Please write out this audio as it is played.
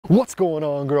What's going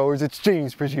on, growers? It's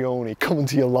James Prigioni coming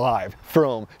to you live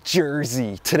from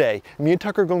Jersey. Today, me and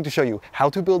Tucker are going to show you how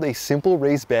to build a simple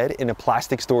raised bed in a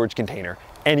plastic storage container.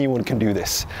 Anyone can do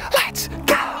this. Let's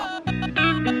go!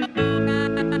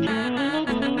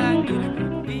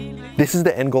 This is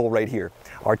the end goal right here.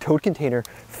 Our TOTE container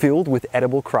filled with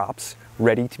edible crops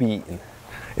ready to be eaten.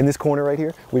 In this corner right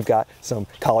here, we've got some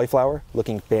cauliflower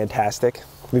looking fantastic.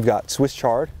 We've got Swiss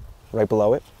chard right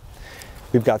below it.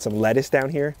 We've got some lettuce down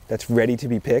here that's ready to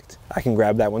be picked. I can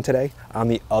grab that one today. On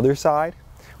the other side,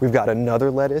 we've got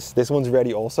another lettuce. This one's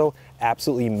ready also,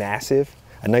 absolutely massive,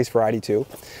 a nice variety too.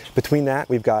 Between that,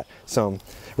 we've got some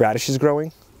radishes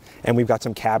growing, and we've got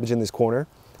some cabbage in this corner.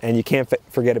 And you can't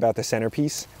forget about the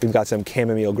centerpiece. We've got some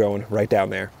chamomile growing right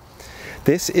down there.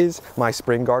 This is my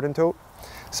spring garden tote.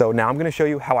 So now I'm gonna show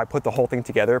you how I put the whole thing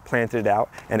together, planted it out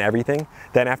and everything.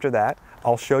 Then after that,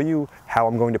 I'll show you how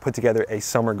I'm going to put together a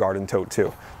summer garden tote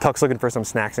too. Tuck's looking for some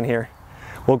snacks in here.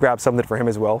 We'll grab something for him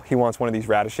as well. He wants one of these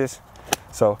radishes.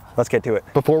 So let's get to it.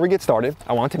 Before we get started,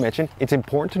 I want to mention it's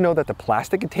important to know that the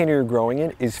plastic container you're growing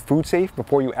in is food safe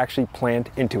before you actually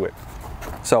plant into it.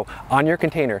 So on your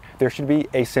container, there should be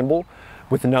a symbol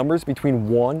with numbers between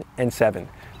 1 and 7.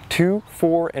 2,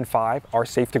 4, and 5 are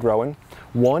safe to grow in.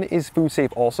 1 is food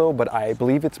safe also, but I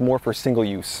believe it's more for single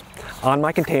use. On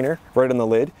my container, right on the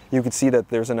lid, you can see that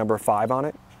there's a number 5 on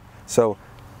it. So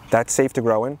that's safe to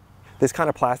grow in. This kind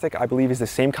of plastic, I believe, is the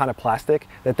same kind of plastic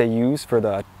that they use for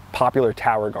the popular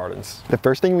tower gardens. The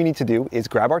first thing we need to do is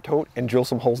grab our tote and drill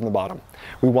some holes in the bottom.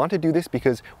 We want to do this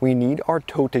because we need our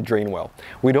tote to drain well.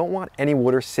 We don't want any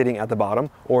water sitting at the bottom,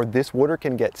 or this water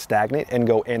can get stagnant and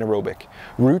go anaerobic.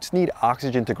 Roots need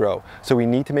oxygen to grow, so we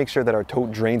need to make sure that our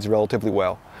tote drains relatively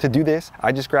well. To do this,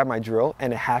 I just grab my drill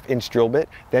and a 1/2-inch drill bit,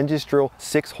 then just drill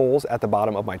 6 holes at the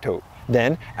bottom of my tote.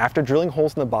 Then, after drilling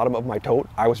holes in the bottom of my tote,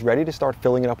 I was ready to start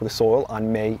filling it up with soil on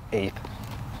May 8th.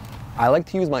 I like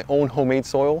to use my own homemade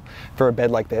soil for a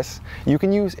bed like this. You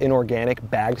can use inorganic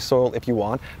bagged soil if you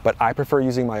want, but I prefer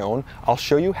using my own. I'll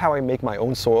show you how I make my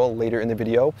own soil later in the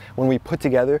video when we put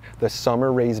together the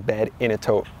summer raised bed in a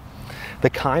tote. The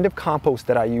kind of compost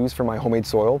that I use for my homemade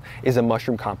soil is a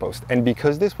mushroom compost, and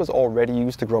because this was already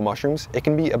used to grow mushrooms, it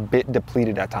can be a bit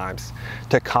depleted at times.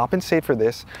 To compensate for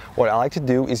this, what I like to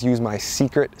do is use my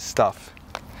secret stuff.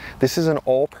 This is an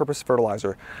all-purpose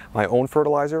fertilizer, my own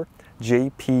fertilizer,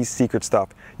 JP's Secret Stuff.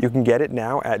 You can get it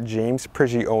now at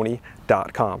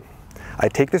jamesprigioni.com. I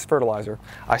take this fertilizer,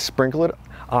 I sprinkle it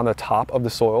on the top of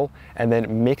the soil, and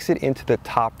then mix it into the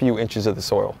top few inches of the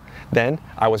soil. Then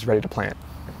I was ready to plant.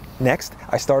 Next,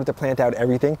 I started to plant out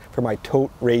everything for my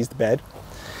tote raised bed.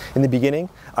 In the beginning,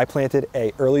 I planted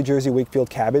a early Jersey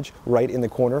Wakefield cabbage right in the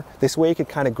corner. This way it could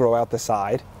kind of grow out the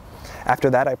side.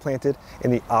 After that, I planted in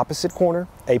the opposite corner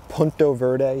a Punto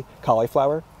Verde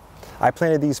cauliflower. I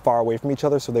planted these far away from each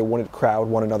other so they wouldn't crowd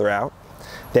one another out.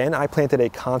 Then I planted a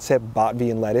Concept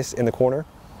Botvian lettuce in the corner.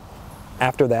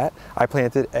 After that, I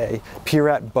planted a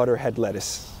Pierrot Butterhead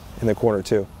lettuce in the corner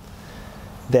too.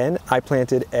 Then I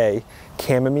planted a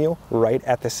chamomile right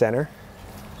at the center.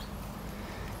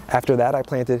 After that, I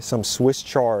planted some Swiss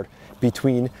chard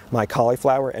between my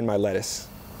cauliflower and my lettuce.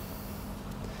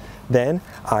 Then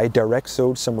I direct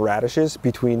sowed some radishes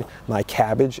between my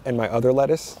cabbage and my other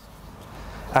lettuce.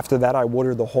 After that, I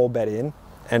watered the whole bed in,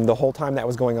 and the whole time that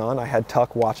was going on, I had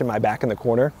Tuck watching my back in the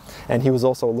corner, and he was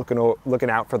also looking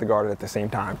out for the garden at the same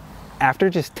time. After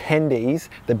just 10 days,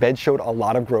 the bed showed a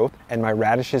lot of growth and my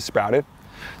radishes sprouted.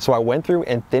 So I went through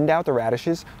and thinned out the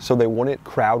radishes so they wouldn't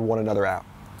crowd one another out.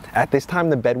 At this time,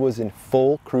 the bed was in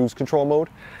full cruise control mode.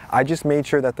 I just made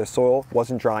sure that the soil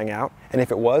wasn't drying out, and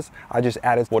if it was, I just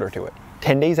added water to it.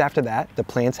 10 days after that, the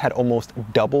plants had almost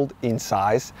doubled in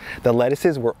size. The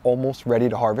lettuces were almost ready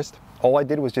to harvest. All I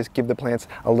did was just give the plants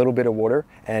a little bit of water,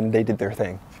 and they did their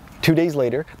thing. 2 days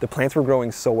later, the plants were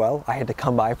growing so well, I had to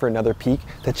come by for another peek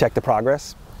to check the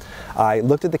progress. I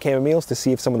looked at the chamomiles to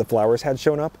see if some of the flowers had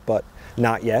shown up, but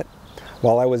not yet.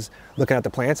 While I was looking at the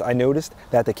plants, I noticed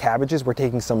that the cabbages were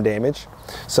taking some damage.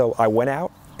 So I went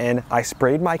out and I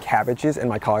sprayed my cabbages and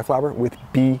my cauliflower with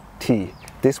BT.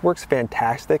 This works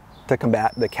fantastic to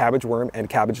combat the cabbage worm and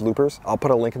cabbage loopers. I'll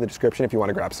put a link in the description if you want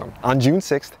to grab some. On June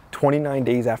 6th, 29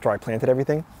 days after I planted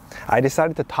everything, I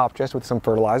decided to top dress with some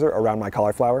fertilizer around my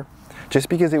cauliflower. Just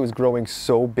because it was growing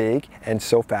so big and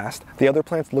so fast. The other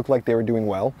plants looked like they were doing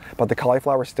well, but the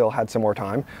cauliflower still had some more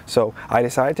time. So I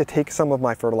decided to take some of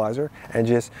my fertilizer and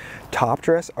just top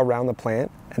dress around the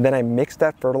plant. And then I mixed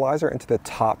that fertilizer into the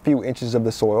top few inches of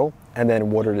the soil and then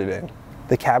watered it in.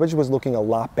 The cabbage was looking a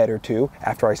lot better too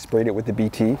after I sprayed it with the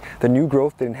BT. The new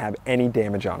growth didn't have any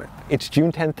damage on it. It's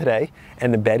June 10th today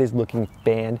and the bed is looking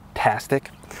fantastic.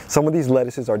 Some of these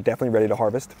lettuces are definitely ready to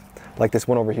harvest, like this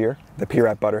one over here, the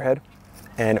Pierrot Butterhead,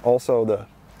 and also the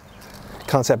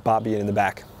Concept Bobby in the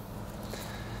back.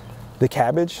 The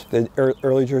cabbage, the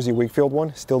early Jersey Wakefield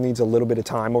one, still needs a little bit of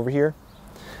time over here,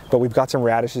 but we've got some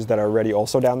radishes that are ready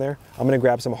also down there. I'm gonna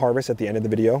grab some harvest at the end of the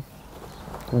video.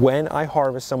 When I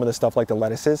harvest some of the stuff like the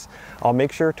lettuces, I'll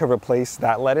make sure to replace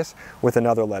that lettuce with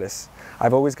another lettuce.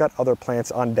 I've always got other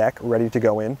plants on deck ready to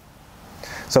go in.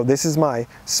 So this is my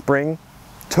spring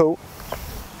tote.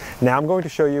 Now I'm going to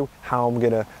show you how I'm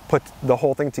gonna put the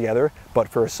whole thing together, but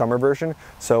for a summer version.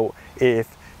 So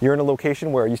if you're in a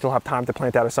location where you still have time to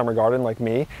plant out a summer garden like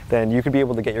me, then you could be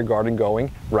able to get your garden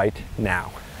going right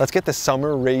now. Let's get the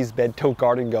summer raised bed tote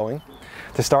garden going.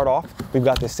 To start off, we've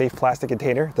got this safe plastic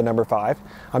container, the number 5.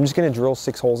 I'm just gonna drill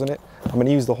 6 holes in it. I'm gonna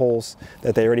use the holes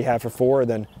that they already have for 4, and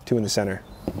then 2 in the center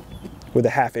with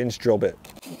a 1/2 inch drill bit.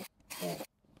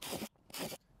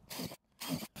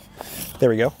 There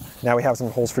we go. Now we have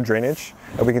some holes for drainage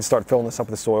and we can start filling this up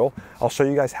with the soil. I'll show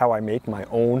you guys how I make my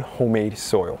own homemade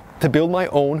soil. To build my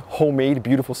own homemade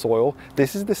beautiful soil,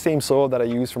 this is the same soil that I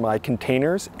use for my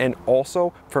containers and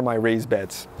also for my raised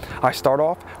beds. I start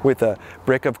off with a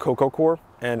brick of cocoa coir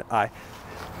and I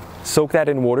soak that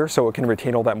in water so it can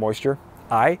retain all that moisture.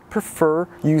 I prefer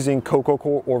using cocoa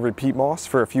coir or repeat moss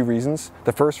for a few reasons.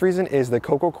 The first reason is the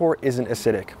cocoa coir isn't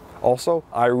acidic. Also,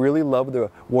 I really love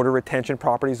the water retention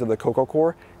properties of the cocoa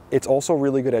coir. It's also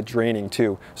really good at draining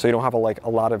too, so you don't have a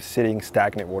lot of sitting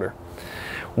stagnant water.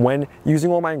 When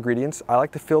using all my ingredients, I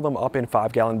like to fill them up in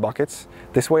 5-gallon buckets.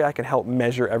 This way I can help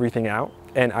measure everything out,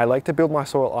 and I like to build my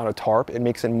soil on a tarp. It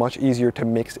makes it much easier to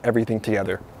mix everything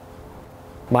together.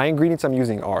 My ingredients I'm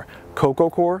using are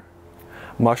cocoa coir,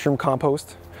 mushroom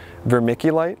compost,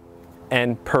 vermiculite,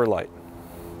 and perlite.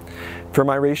 For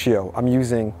my ratio, I'm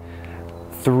using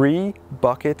 3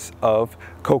 buckets of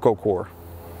cocoa coir.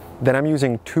 Then I'm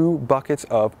using 2 buckets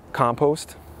of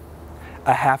compost,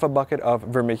 a 1/2 bucket of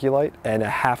vermiculite, and a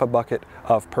 1/2 bucket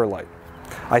of perlite.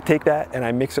 I take that and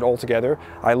I mix it all together.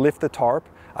 I lift the tarp.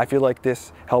 I feel like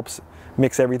this helps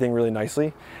mix everything really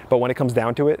nicely. But when it comes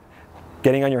down to it,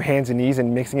 getting on your hands and knees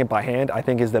and mixing it by hand, I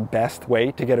think is the best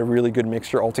way to get a really good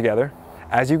mixture all together.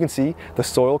 As you can see, the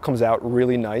soil comes out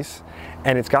really nice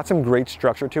and it's got some great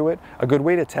structure to it. A good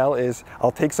way to tell is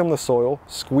I'll take some of the soil,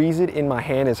 squeeze it in my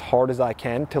hand as hard as I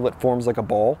can till it forms like a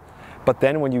ball. But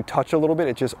then when you touch a little bit,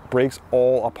 it just breaks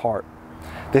all apart.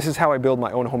 This is how I build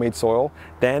my own homemade soil.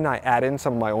 Then I add in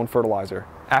some of my own fertilizer.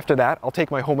 After that, I'll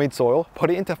take my homemade soil, put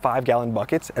it into 5-gallon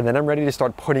buckets, and then I'm ready to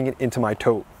start putting it into my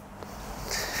tote.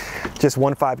 Just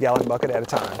 1 5-gallon bucket at a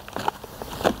time.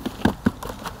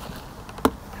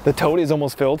 The tote is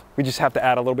almost filled. We just have to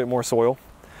add a little bit more soil.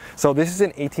 So this is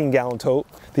an 18-gallon tote.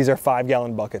 These are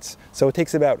 5-gallon buckets. So it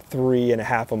takes about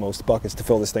 3.5 almost buckets to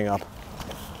fill this thing up.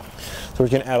 So we're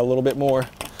gonna add a little bit more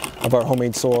of our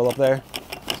homemade soil up there.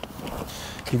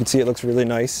 You can see it looks really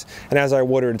nice. And as I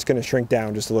water it, it's gonna shrink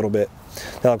down just a little bit.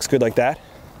 That looks good like that.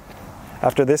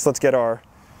 After this, let's get our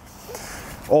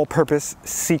all-purpose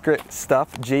secret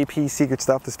stuff, JP Secret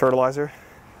Stuff, this fertilizer.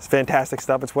 It's fantastic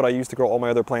stuff. It's what I use to grow all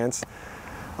my other plants.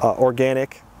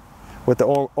 Organic, with the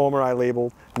OMRI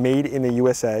label, made in the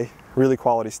USA, really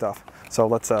quality stuff. So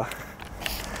let's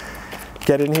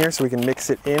get in here so we can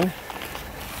mix it in.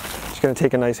 Just gonna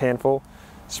take a nice handful,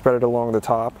 spread it along the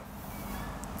top,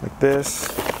 like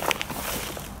this,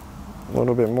 a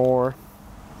little bit more,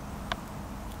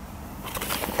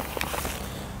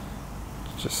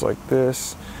 just like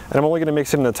this. And I'm only gonna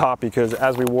mix it in the top because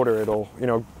as we water,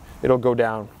 it'll go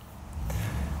down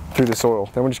through the soil.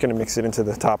 Then we're just gonna mix it into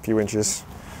the top few inches,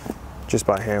 just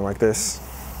by hand like this.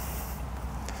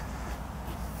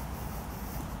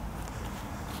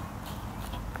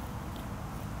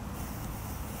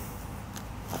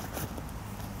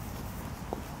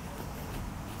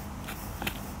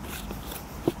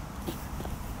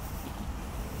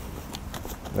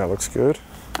 That looks good.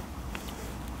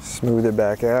 Smooth it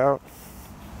back out.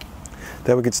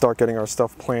 Then we could start getting our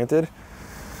stuff planted.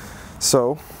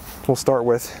 So we'll start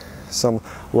with some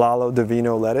Lalo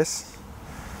Divino lettuce.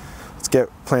 Let's get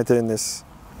planted in this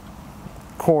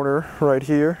corner right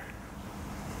here.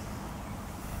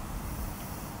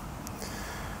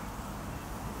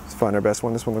 Let's find our best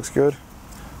one. This one looks good.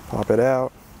 Pop it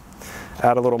out.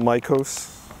 Add a little mycose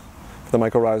for the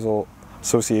Mycorrhizal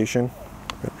Association.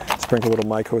 Sprinkle a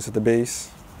little mycose at the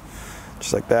base,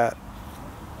 just like that.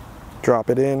 Drop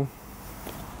it in.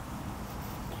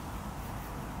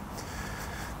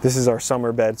 This is our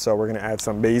summer bed, so we're gonna add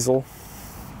some basil.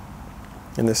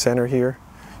 in the center here.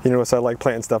 You notice I like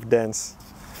planting stuff dense.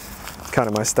 It's kind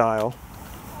of my style.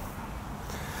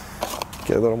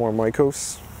 Get a little more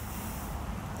mycos.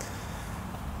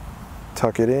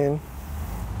 Tuck it in.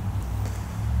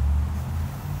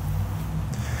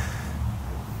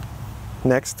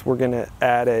 Next, we're gonna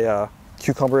add a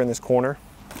cucumber in this corner.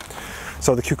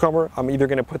 So the cucumber, I'm either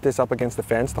gonna put this up against the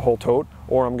fence, the whole tote,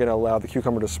 or I'm gonna allow the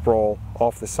cucumber to sprawl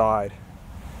off the side.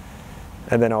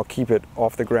 And then I'll keep it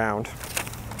off the ground.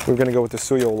 We're gonna go with the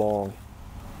Suyo Long.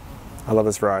 I love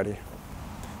this variety.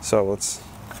 So let's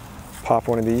pop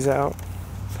one of these out.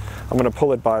 I'm gonna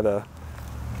pull it by the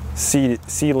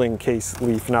seedling case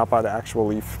leaf, not by the actual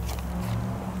leaf.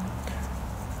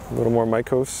 A little more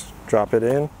mycos, drop it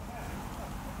in.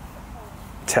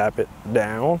 Tap it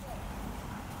down.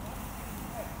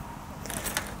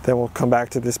 Then we'll come back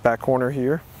to this back corner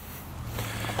here.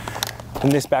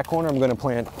 In this back corner, I'm going to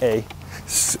plant a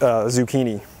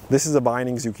zucchini. This is a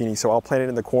binding zucchini, so I'll plant it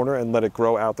in the corner and let it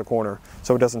grow out the corner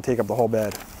so it doesn't take up the whole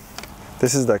bed.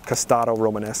 This is the Castato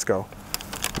Romanesco,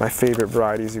 my favorite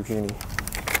variety zucchini.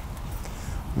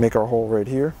 Make our hole right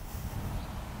here.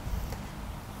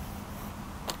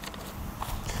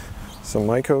 Some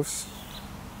mycos.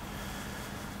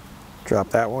 Drop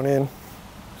that one in,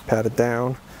 pat it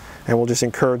down, and we'll just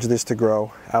encourage this to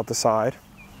grow out the side.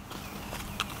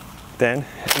 Then,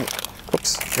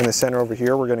 oops, in the center over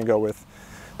here, we're gonna go with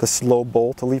the slow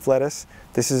bolt leaf lettuce.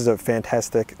 This is a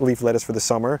fantastic leaf lettuce for the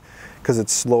summer because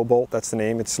it's slow bolt, that's the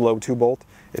name, it's slow to bolt.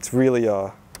 It's really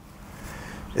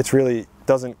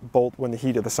doesn't bolt when the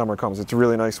heat of the summer comes. It's a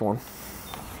really nice one.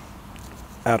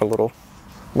 Add a little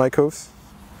mycos,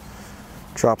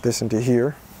 drop this into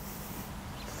here.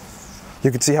 You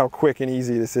can see how quick and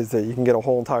easy this is, that you can get a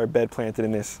whole entire bed planted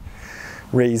in this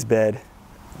raised bed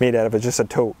made out of just a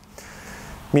tote.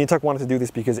 Me and Tuck wanted to do this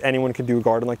because anyone can do a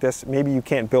garden like this. Maybe you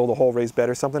can't build a whole raised bed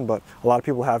or something, but a lot of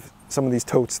people have some of these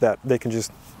totes that they can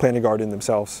just plant a garden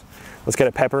themselves. Let's get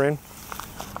a pepper in.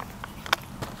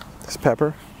 This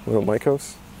pepper, little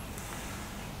mycos.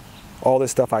 All this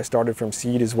stuff I started from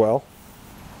seed as well.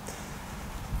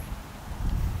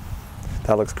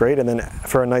 That looks great. And then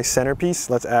for a nice centerpiece,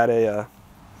 let's add a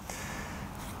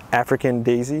African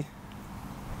daisy.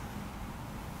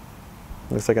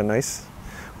 Looks like a nice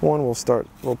one.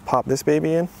 We'll pop this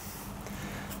baby in.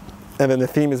 And then the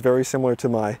theme is very similar to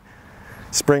my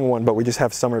spring one, but we just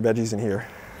have summer veggies in here.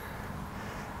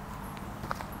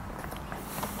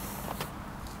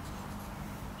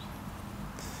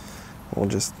 We'll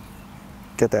just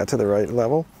get that to the right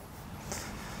level.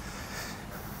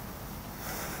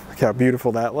 Look how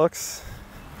beautiful that looks.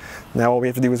 Now all we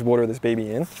have to do is water this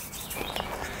baby in.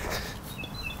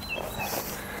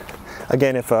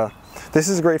 Again, this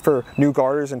is great for new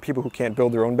gardeners and people who can't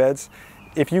build their own beds.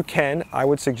 If you can, I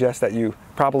would suggest that you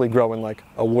probably grow in like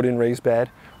a wooden raised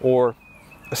bed or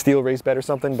a steel raised bed or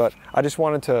something, but I just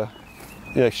wanted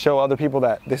to show other people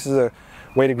that this is a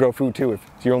way to grow food too if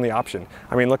it's your only option.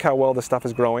 I mean, look how well the stuff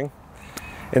is growing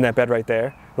in that bed right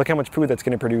there. Look how much food that's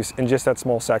going to produce in just that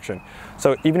small section.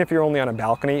 So even if you're only on a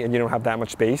balcony and you don't have that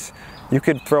much space, you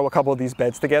could throw a couple of these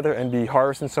beds together and be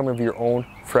harvesting some of your own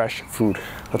fresh food.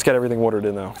 Let's get everything watered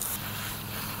in though.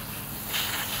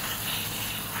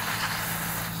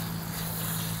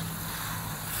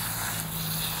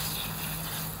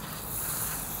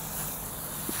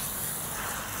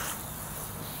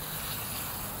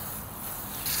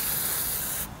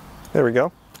 There we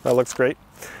go. That looks great.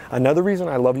 Another reason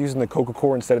I love using the coco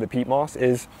coir instead of the peat moss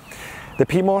is the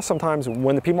peat moss, sometimes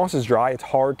when the peat moss is dry, it's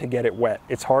hard to get it wet.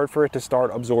 It's hard for it to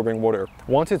start absorbing water.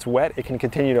 Once it's wet, it can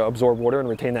continue to absorb water and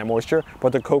retain that moisture.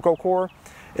 But the coco coir,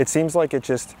 it seems like it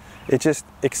just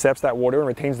accepts that water and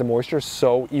retains the moisture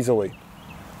so easily.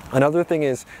 Another thing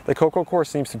is the coco coir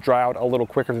seems to dry out a little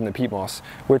quicker than the peat moss,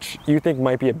 which you think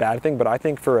might be a bad thing, but I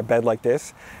think for a bed like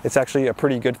this, it's actually a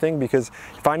pretty good thing because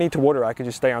if I need to water, I can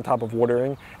just stay on top of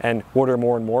watering and water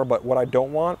more and more. But what I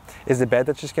don't want is a bed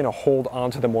that's just gonna hold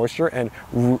onto the moisture and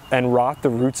rot the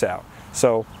roots out.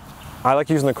 So I like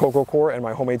using the coco coir and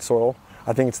my homemade soil.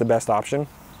 I think it's the best option.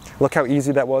 Look how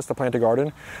easy that was to plant a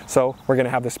garden. So we're gonna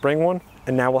have the spring one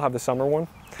and now we'll have the summer one.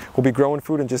 We'll be growing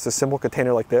food in just a simple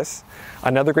container like this.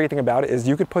 Another great thing about it is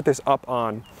you could put this up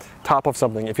on top of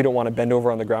something if you don't want to bend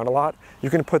over on the ground a lot. You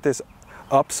can put this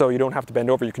up so you don't have to bend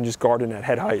over. You can just garden at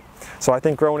head height. So I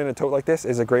think growing in a tote like this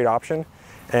is a great option,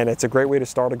 and it's a great way to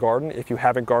start a garden if you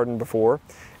haven't gardened before.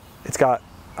 It's got,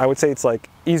 I would say it's like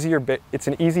it's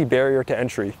an easy barrier to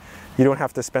entry. You don't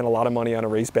have to spend a lot of money on a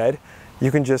raised bed. You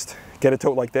can just get a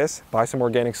tote like this, buy some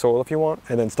organic soil if you want,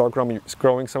 and then start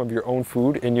growing some of your own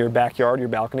food in your backyard, your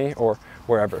balcony, or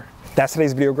wherever. That's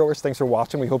today's video, growers. Thanks for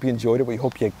watching. We hope you enjoyed it. We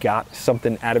hope you got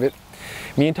something out of it.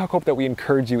 Me and Tuck hope that we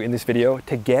encourage you in this video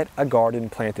to get a garden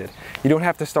planted. You don't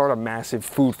have to start a massive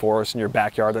food forest in your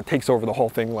backyard that takes over the whole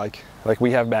thing like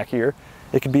we have back here.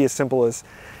 It can be as simple as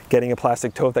getting a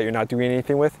plastic tote that you're not doing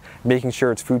anything with, making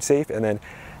sure it's food safe, and then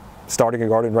starting a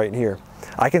garden right in here.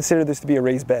 I consider this to be a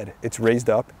raised bed. It's raised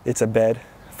up. It's a bed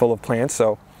full of plants,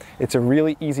 so it's a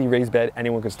really easy raised bed.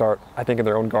 Anyone can start, I think, in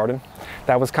their own garden.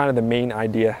 That was kind of the main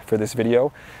idea for this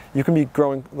video. You can be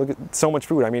growing, look at so much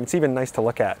food. I mean, it's even nice to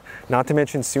look at. Not to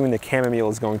mention soon the chamomile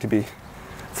is going to be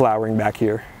flowering back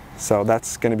here. So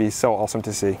that's going to be so awesome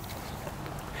to see.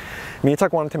 Me and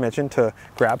Tuck wanted to mention to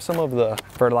grab some of the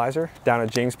fertilizer down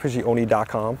at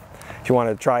jamesprigioni.com. If you want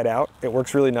to try it out, it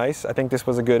works really nice. I think this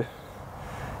was a good,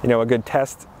 a good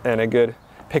test and a good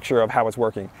picture of how it's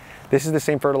working. This is the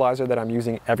same fertilizer that I'm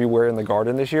using everywhere in the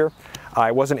garden this year.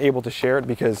 I wasn't able to share it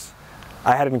because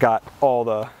I hadn't got all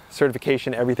the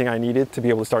certification, everything I needed to be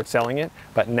able to start selling it.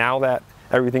 But now that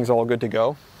everything's all good to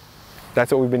go,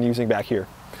 that's what we've been using back here.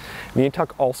 Me and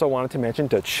Tuck also wanted to mention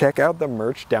to check out the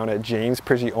merch down at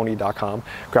jamesprigioni.com.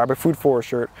 Grab a Food Forest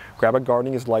shirt, grab a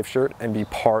Gardening is Life shirt, and be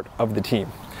part of the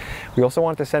team. We also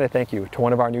wanted to send a thank you to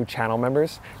one of our new channel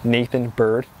members, Nathan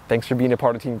Bird. Thanks for being a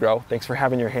part of Team Grow. Thanks for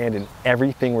having your hand in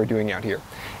everything we're doing out here.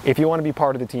 If you want to be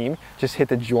part of the team, just hit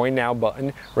the Join Now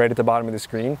button right at the bottom of the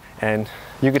screen, and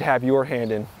you could have your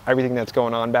hand in everything that's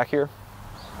going on back here.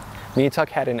 Me and Tuck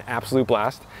had an absolute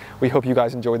blast. We hope you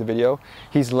guys enjoyed the video.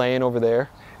 He's laying over there.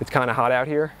 It's kind of hot out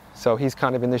here, so he's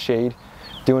kind of in the shade,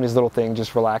 doing his little thing,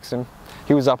 just relaxing.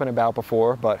 He was up and about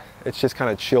before, but it's just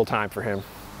kind of chill time for him.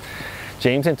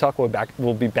 James and Tuck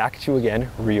will be back at you again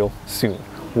real soon.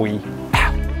 We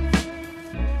out.